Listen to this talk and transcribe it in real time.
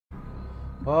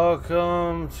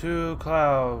Welcome to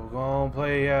Cloud. We're gonna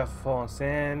play Afterfall and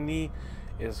Sani.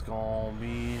 It's gonna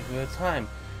be a good time.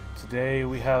 Today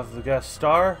we have the guest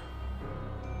star.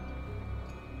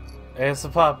 It's a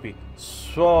puppy.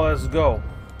 So let's go.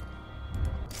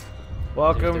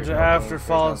 Welcome to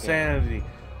Afterfall and Sanity.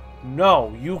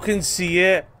 No, you can see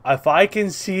it. If I can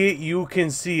see it, you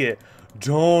can see it.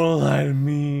 Don't lie to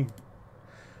me.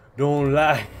 Don't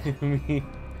lie to me.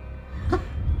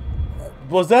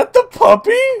 Was that the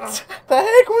puppy? The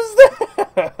heck was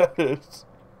that?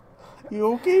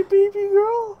 You okay, baby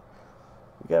girl?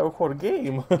 We gotta record a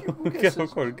game. We gotta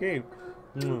record a game.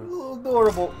 A little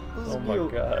adorable. Oh my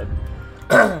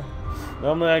god.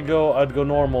 Normally I'd go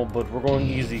normal, but we're going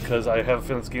easy because I have a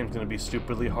feeling this game's gonna be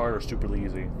stupidly hard or stupidly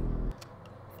easy.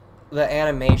 The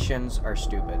animations are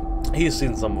stupid. He's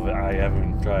seen some of it. I haven't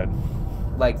even tried.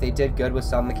 Like, they did good with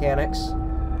some mechanics.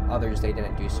 Others they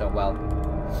didn't do so well.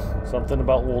 Something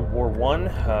about World War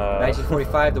I.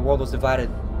 1945, the world was divided.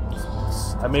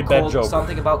 I made bad joke.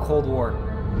 Something about Cold War.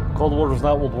 Cold War was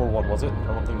not World War I, was it? I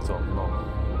don't think so.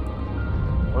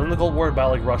 No. Wasn't the Cold War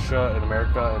about like Russia and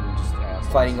America and just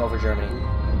assholes? Fighting over Germany.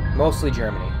 Mostly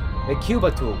Germany. And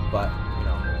Cuba too, but, you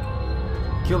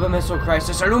know. Cuba Missile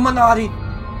Crisis, Illuminati!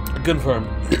 Confirmed.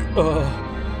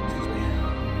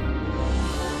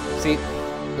 See,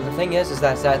 the thing is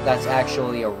that's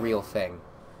actually a real thing.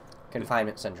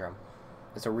 Confinement syndrome.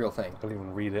 It's a real thing. I didn't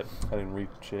even read it. I didn't read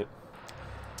shit.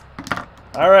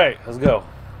 Alright, let's go.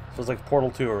 Feels like Portal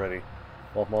 2 already.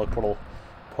 Well, more like Portal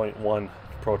 .1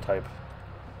 prototype.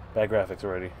 Bad graphics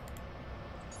already.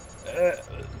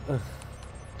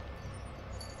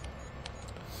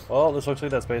 Well, this looks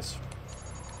like Dead Space.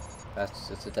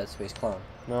 It's a Dead Space clone.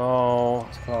 No.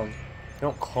 It's a clone. You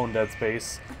don't clone Dead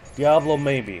Space. Diablo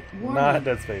maybe. Warning. Not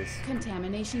Dead Space.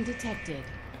 Contamination detected.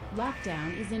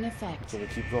 Lockdown is in effect. So they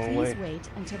keep going Please away. wait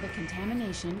until the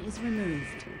contamination is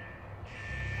removed.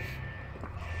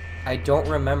 I don't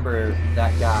remember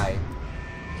that guy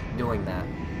doing that.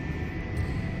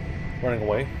 Running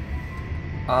away?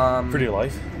 For dear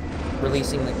life?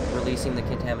 Releasing the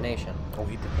contamination. Oh,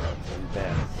 he did that. He's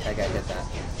bad. That guy did that.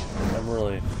 I'm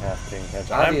really half paying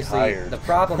attention. Obviously, I'm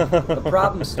tired. the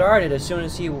problem started as soon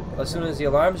as the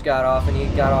alarms got off and he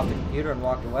got off the computer and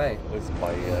walked away. It's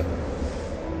by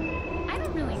I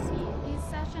don't really see these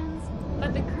sessions,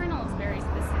 but the Colonel is very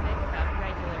specific about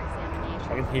regular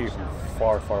examination. I can hear you from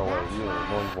far, far away. You have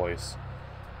an annoying voice.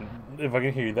 If I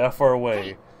can hear you that far away,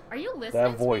 Hey, are you listening?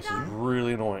 that voice is sweetheart?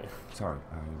 really annoying. Sorry,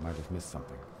 I might have missed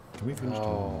something. Can we finish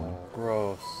Oh,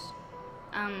 gross.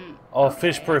 Oh, Oh,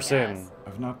 fish person.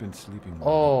 I've not been sleeping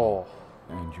Oh,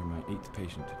 well, and you're my 8th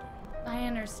patient today. I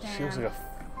understand. she looks like a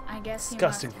I guess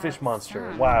disgusting you must fish have monster.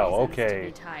 some Wow, reasons to okay.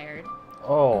 be tired.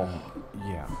 Oh.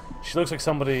 Yeah. She looks like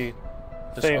somebody.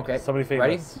 Okay. Somebody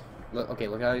famous. Ready? Okay,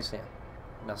 look how you stand.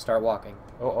 Now start walking.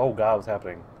 Oh god, what's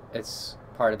happening? It's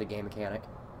part of the game mechanic.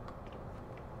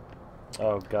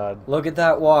 Oh god. Look at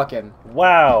that walking.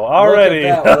 Wow, already.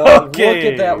 Look at that, Okay.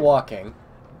 Look at that walking.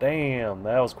 Damn,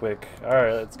 that was quick.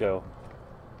 Alright, let's go.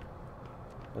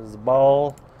 This is a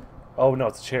ball. Oh no,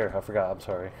 it's a chair. I forgot. I'm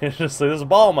sorry. It's just there's a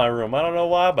ball in my room. I don't know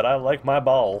why, but I like my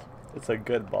ball. It's a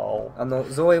good ball.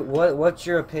 Zoe, what's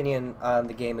your opinion on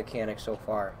the game mechanic so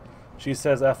far? She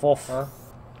says F off. Huh?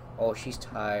 Oh, she's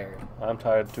tired. I'm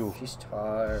tired too. She's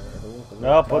tired.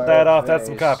 No, put that off. That's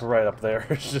some copyright up there.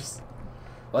 It's just.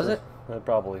 Was it?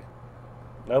 Probably.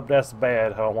 Nope, that's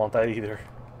bad. I don't want that either.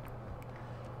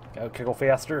 Can I go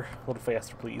faster? A little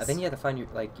faster, please. I think you have to find your,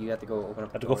 you have to go open up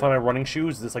I have to go find my running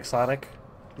shoes. Is this like Sonic?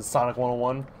 This is Sonic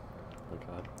 101? Oh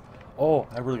god. Oh,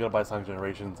 I really gotta buy Sonic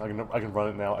Generations. I can run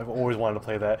it now. I've always wanted to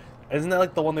play that. Isn't that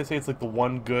like the one they say it's like the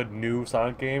one good new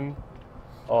Sonic game?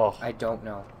 Oh. I don't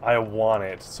know. I want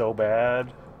it so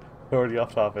bad. Already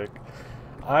off topic.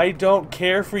 I don't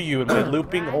care for you and my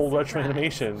looping old retro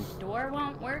animation. Door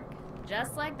won't work,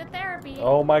 just like the therapy.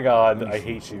 Oh my god, I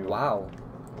hate you. Wow.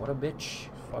 What a bitch.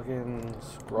 Fucking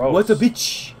gross. What a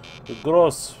bitch. It's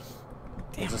gross.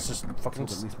 Damn Just it. fucking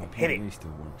So at least my hit PDA it.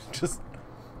 still works. Just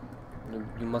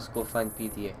You must go find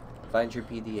PDA. Find your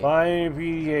PDA. find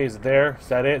PDA. Is it there? Is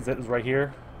that it? Is it right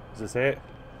here? Is this it?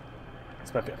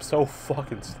 I'm so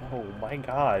fucking slow. My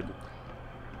god.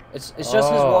 It's just his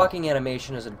walking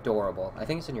animation is adorable. I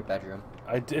think it's in your bedroom.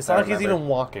 It's not like he's even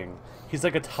walking. He's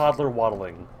like a toddler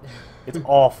waddling. It's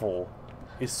awful.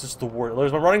 It's just the worst.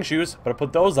 There's my running shoes, but I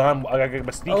put those on. I gotta get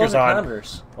my sneakers those are on.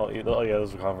 Converse. Oh yeah,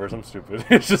 those are Converse. I'm stupid.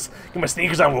 It's just get my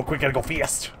sneakers on real quick. Gotta go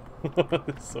fast.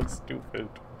 It's so stupid.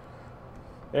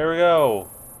 There we go.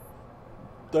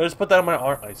 I just put that on my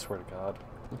arm. I swear to God.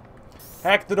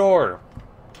 Hack the door.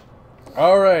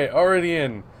 All right, already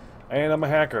in, and I'm a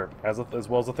hacker as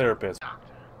well as a therapist. Doctor,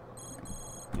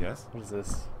 Yes? What is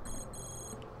this?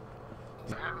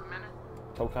 You have a minute?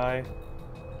 Tokai?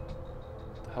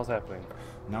 What the hell's happening?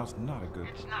 Now's not a good.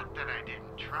 It's not that I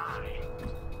didn't try.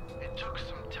 It took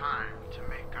some time to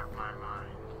make up my mind.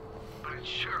 But it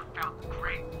sure felt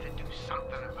great to do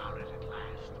something about it at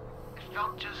last. It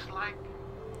felt just like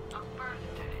a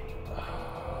birthday.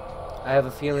 I have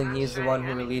a feeling he's the one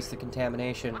who released the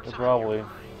contamination. What's on Probably. your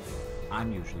mind?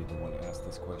 I'm usually the one to ask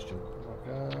this question. Oh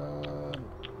god.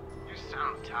 You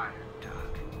sound tired, Doc.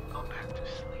 Go back to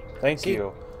sleep. Thank See,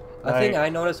 you. A thing I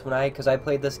noticed because I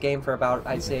played this game for about,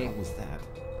 I'd say, What was that?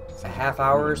 a half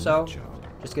hour or so,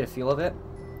 just to get a feel of it.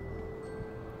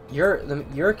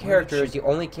 Your character is the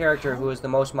only character who is the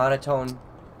most monotone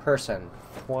person.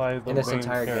 Why the in this main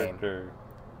entire game. character?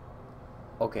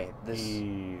 Okay, this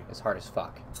is hard as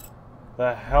fuck.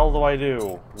 The hell do I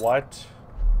do? What?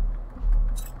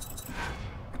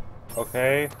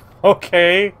 Okay.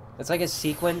 Okay. It's like a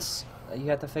sequence that you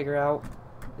have to figure out.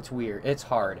 It's weird. It's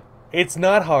hard. It's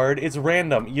not hard. It's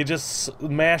random. You just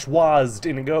mash WASD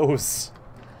and it goes.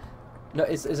 No,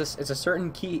 it's a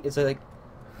certain key. It's like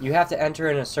you have to enter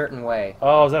in a certain way.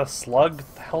 Oh, is that a slug?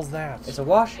 What the hell's that? It's a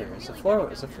washer. It's a floor.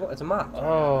 It's a mop.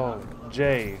 Oh,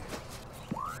 J.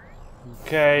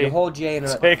 Okay. You hold J and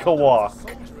Take a walk.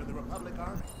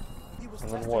 And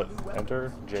then what?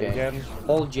 Enter? J again?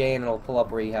 Hold J and it'll pull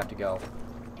up where you have to go. Is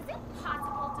it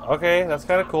possible to... Okay, that's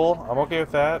kind of cool. I'm okay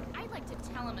with that. I'd like to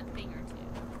tell him a thing or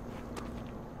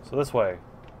two. So this way,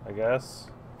 I guess.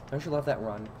 Don't you love that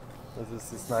run?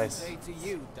 This is nice.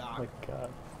 Oh my god.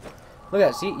 Look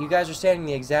at it. See, you guys are standing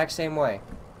the exact same way.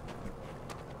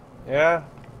 Yeah.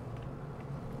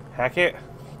 Hack it.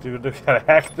 Dude, gotta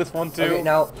hack this one too. Okay,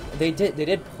 now they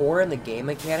did pour in the game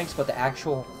mechanics, but the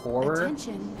actual horror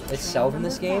Attention, itself in train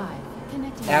this number game 5,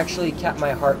 connecting actually kept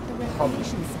my heart the pumping.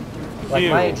 recreation center. Like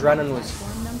my Ew. adrenaline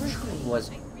Platform number 3.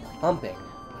 was pumping.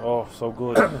 Oh, so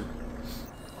good.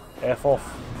 F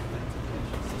off.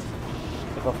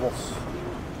 F off.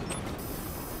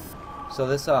 So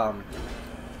this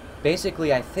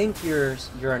basically I think you're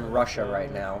in Russia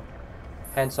right now.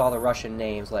 Hence all the Russian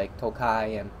names like Tokai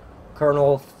and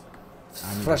Colonel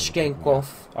Frashchenkov.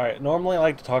 Alright, normally I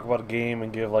like to talk about a game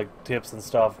and give like tips and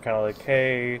stuff, kind of like,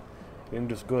 hey, you didn't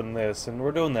do good in this, and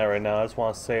we're doing that right now. I just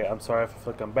want to say I'm sorry if I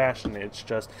feel like I'm bashing it. It's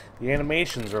just the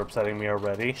animations are upsetting me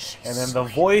already, and then the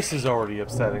voice is already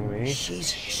upsetting me. She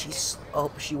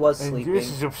was And sleeping. this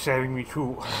is upsetting me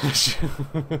too.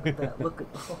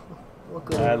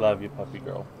 Look at I love you, puppy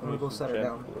girl. I'm gonna go set her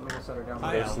down. I'm gonna set her down.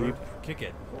 Go to sleep. Kick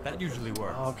it. That usually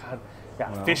works. Oh god.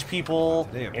 Got Well, fish people,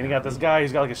 today and you got this guy,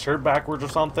 he's got like his shirt backwards or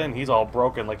something. He's all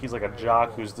broken, like he's like a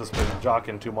jock who's just been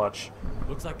jocking too much.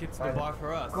 Looks like it's the bar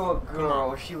for us. Good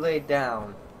girl, she laid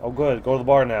down. Oh good, go to the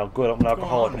bar now. Good, I'm an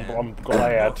alcoholic. on, I'm man?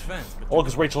 glad. No offense, but Oh look,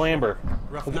 it's Rachel Amber.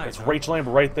 Rough Look, night, it's huh? Rachel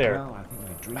Amber right there. Well, I think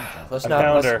my dream job. Let's I not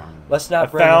found let's, her. let's I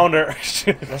not bring found her.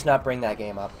 let's not bring that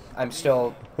game up. I'm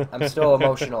still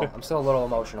emotional. I'm still a little Oh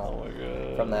emotional my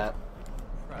god. from that.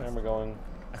 Where am I going?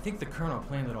 I think the Colonel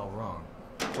planned it all wrong.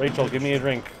 Rachel, give me a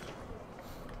drink.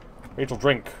 Rachel,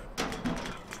 drink.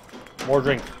 More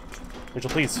drink.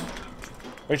 Rachel, please.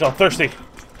 Rachel, I'm thirsty.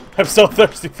 I'm so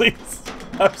thirsty, please.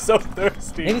 I'm so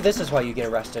thirsty. Maybe this is why you get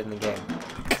arrested in the game.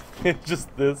 It's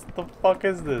just this. The fuck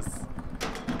is this?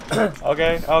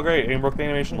 Okay. Oh, great. It broke the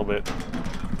animation a little bit.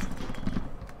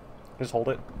 Just hold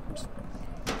it.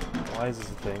 Why is this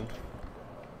a thing?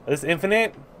 Is this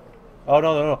infinite? Oh,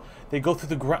 no. They go through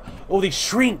the ground. Oh, they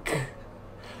shrink.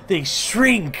 They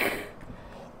shrink.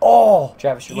 Oh,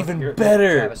 Travis, you're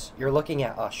better. Travis, you're looking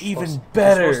at us. Even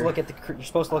better. You're supposed to look at you're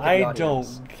supposed to look at the I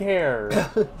audience. don't care.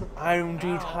 I'm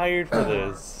too tired for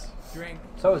this. Drink.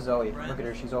 So is Zoe. Look at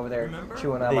her. She's over there Remember?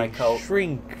 chewing on They my coat.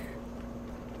 shrink.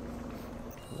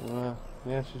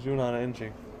 Yeah, she's doing on it, isn't she?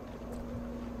 Okay,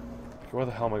 where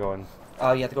the hell am I going?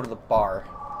 Oh, you have to go to the bar.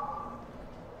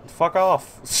 Fuck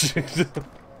off.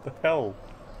 The hell?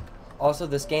 Also,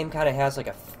 this game kind of has like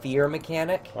a fear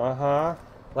mechanic. Uh-huh.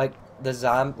 Like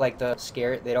the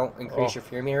scare. They don't increase Oh. your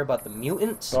fear meter, but the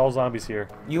mutants, There's all zombies here.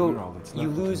 you Well, it's you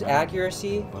not lose that you're running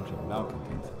accuracy, a bunch of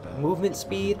malcontents at best. movement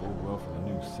speed, Oh, well, for the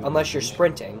new unless you're civilization.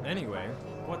 sprinting, Anyway,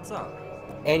 what's up?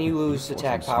 and you lose For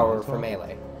attack some power small for talk.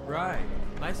 melee. Right.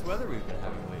 Nice weather we've been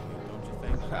having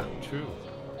lately, don't you Ha, think? true.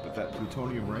 But that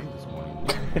plutonium rain this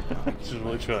morning. She's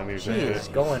really trying to She be is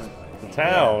going the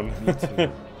town. Me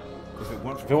too. If it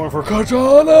weren't for Going for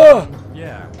Katana!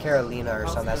 Yeah. Carolina or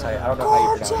something. That's how I don't know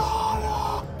how you pronounce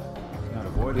not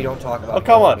avoiding it. We don't talk about Oh, come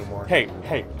Halo on. anymore.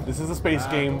 Hey, this is a space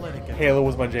game. don't let it get Halo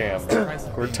was my jam.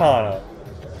 Cortana. Cortana.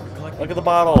 Look at the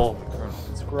bottle.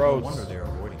 It's No gross. wonder they're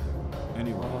avoiding you.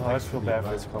 Anyway, Oh, I thanks feel the bad for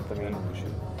advice. this company. I know we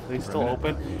should. Are they still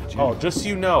open? Oh, just so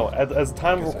you know, as the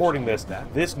time of recording this,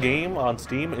 this game on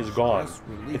Steam is gone.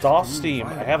 It's off Steam.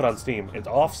 I have it on Steam. It's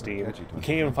off Steam. You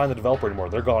can't even find the developer anymore.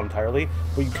 They're gone entirely.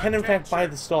 But you can, in fact, buy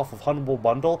the stuff of Humble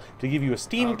Bundle to give you a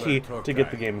Steam key to get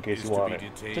the game in case you want it.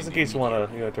 Just in case you want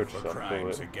to, torture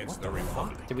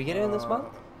yourself. Did we get it in this month?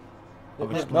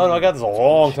 No, I got this a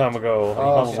long time ago.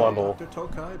 Humble Bundle. Dr.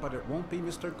 Tokai, but it won't be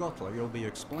Mr. Gotler you'll be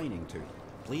explaining to.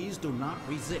 Please do not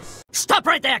resist. Stop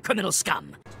right there, criminal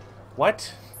scum!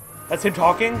 What? That's him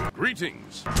talking?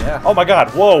 Greetings. Yeah. Oh my god,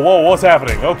 whoa, what's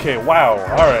happening? Okay, wow.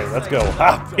 Alright, let's go.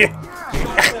 Ah, yeah.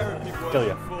 Kill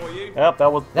you. Yep,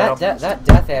 that was... That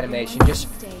death animation just...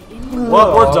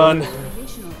 Well, we're done. You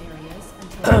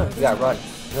gotta run.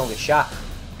 You don't get shot.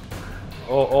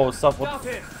 Oh, stuff. What the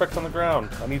frick's on the ground?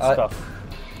 I need stuff.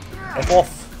 F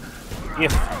off.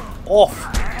 If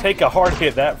off. Take a hard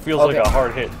hit. That feels like a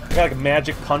hard hit. I got like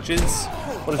magic punches.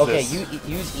 What is this? Okay,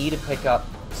 you use E to pick up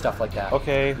stuff like that.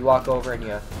 Okay. You walk over and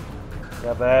you...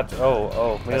 Got that.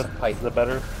 Oh. Maybe That's a pipe. Is that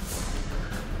better?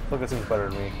 Look, that seems better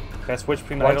to me. Can I switch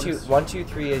between items? 1, 2,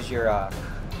 3 is your,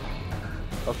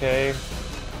 Okay.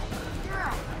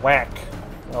 Whack.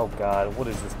 Oh god, what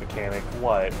is this mechanic?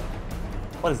 What?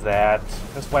 What is that?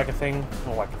 Just whack a thing?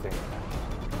 Oh, whack a thing.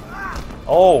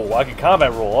 Oh, like a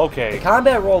combat roll, okay. The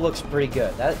combat roll looks pretty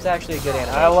good. That's actually a good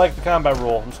animation. I like the combat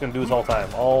roll. I'm just gonna do this all the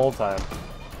time. All the time.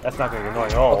 That's not gonna get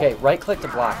annoying at all. Okay, right click to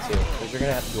block too, because you're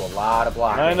gonna have to do a lot of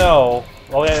blocking. I know.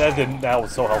 Oh yeah, that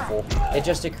was so helpful. It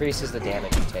just decreases the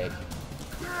damage you take.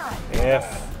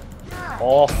 F.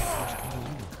 Off.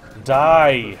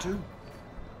 Die.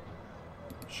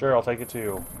 Sure, I'll take it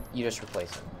too. You just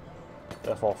replace it.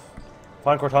 F off.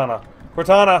 Find Cortana.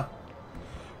 Cortana!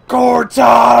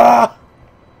 Cortana!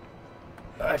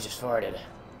 I just farted.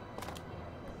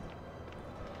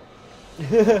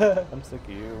 I'm sick of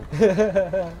you.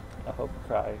 I hope you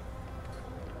cry.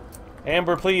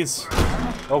 Amber, please.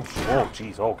 Oh,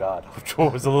 jeez. Oh, God.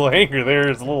 Oh, there's a little anger there.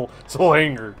 There's a little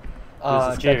anger.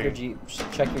 Check your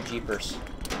jeepers.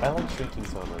 I like drinking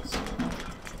sodas.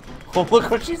 Oh,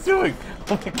 look what she's doing.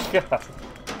 Oh, my God.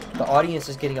 The audience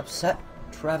is getting upset,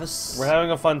 Travis. We're having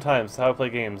a fun time. It's how I play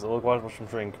games. Look, watch them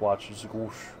drink. Watch. Just like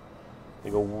whoosh. They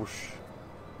go whoosh.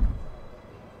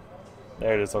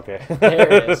 There it is. Okay.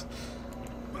 There it is.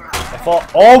 I fall.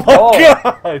 Oh my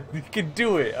God! You can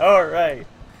do it. All right.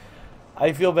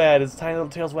 I feel bad. It's tiny little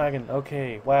tails wagging.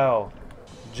 Okay. Wow.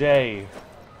 Jay.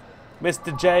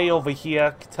 Mr. J over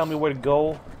here. Tell me where to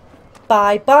go.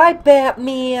 Bye,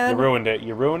 Batman. You ruined it.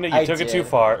 You ruined it. You took it did. too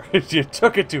far. You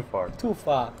took it too far. Too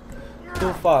far.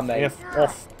 Too far, mate. If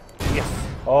off. If.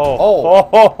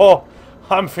 Oh.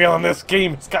 I'm feeling this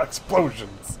game. It's got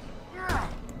explosions.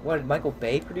 What, did Michael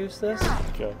Bay produce this?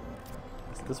 Okay.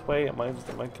 Is it this way? Am I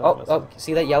come Oh,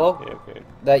 see that yellow? Yeah,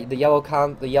 okay. The yellow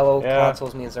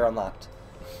consoles means they're unlocked.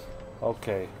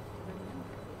 Okay.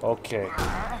 Okay.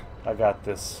 I got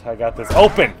this.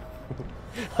 Open!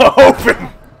 Open!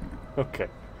 Okay.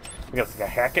 We gotta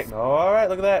hack it. No, alright,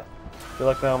 look at that. I feel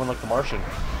like now I'm in like the Martian.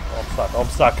 Oh, I'm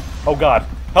stuck. Oh god.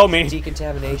 Help me!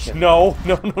 Decontamination. No.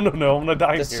 I'm gonna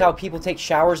die This here. is how people take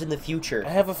showers in the future. I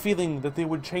have a feeling that they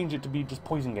would change it to be just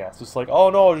poison gas. Just like, oh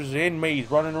no, there's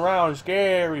inmates running around,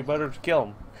 scary, better to kill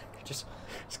them. Just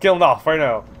kill them off right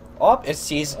now. Oh, it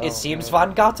seems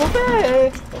Van got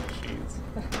away. Oh jeez.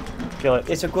 Kill it.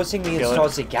 It's a good thing we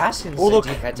installed the gas in. Oh look,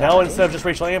 now instead of just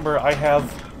Rachel Amber, I have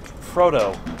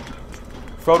Frodo.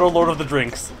 Frodo, Lord of the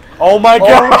Drinks. Oh my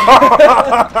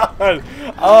god!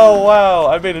 Oh wow,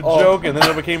 I made a joke and then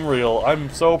it became real.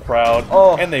 I'm so proud.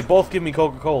 And they both give me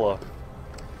Coca-Cola.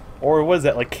 Or was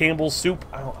that like Campbell's soup?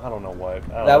 I don't know what.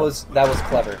 That was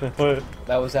clever.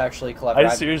 That was actually clever. I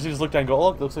just seriously just looked down and go, oh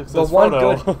look, looks like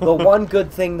the one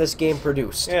good thing this game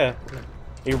produced. Yeah.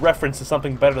 A reference to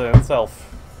something better than itself.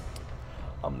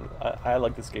 I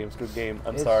like this game. It's a good game.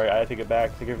 I'm sorry. I take it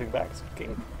back. Take everything back. It's a good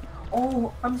game.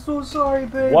 Oh, I'm so sorry,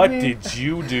 baby. What did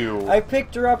you do? I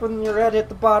picked her up and your head hit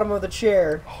the bottom of the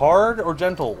chair. Hard or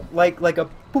gentle? Like a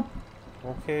poop.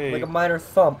 Okay. Like a minor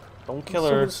thump. Don't kill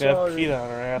her. She's gonna have PETA on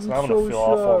her ass, and I'm gonna feel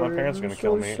awful. My parents are gonna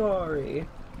kill me. Sorry.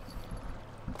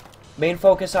 Main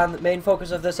focus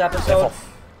of this episode.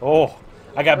 Oh,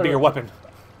 I got a bigger weapon.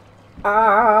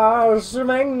 Alright,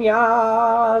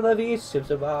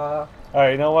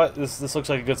 you know what? This looks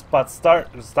like a good spot to start.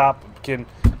 Stop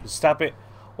it.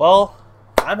 Well,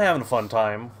 I'm having a fun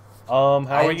time. How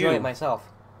are you? I enjoy it myself.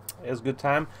 It was a good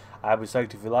time. I'd be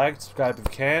psyched if you liked, subscribe if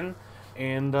you can,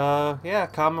 and yeah,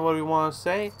 comment what you want to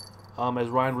say. As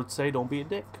Ryan would say, don't be a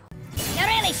dick. You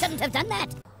really shouldn't have done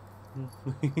that.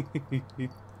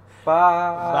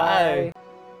 Bye. Bye.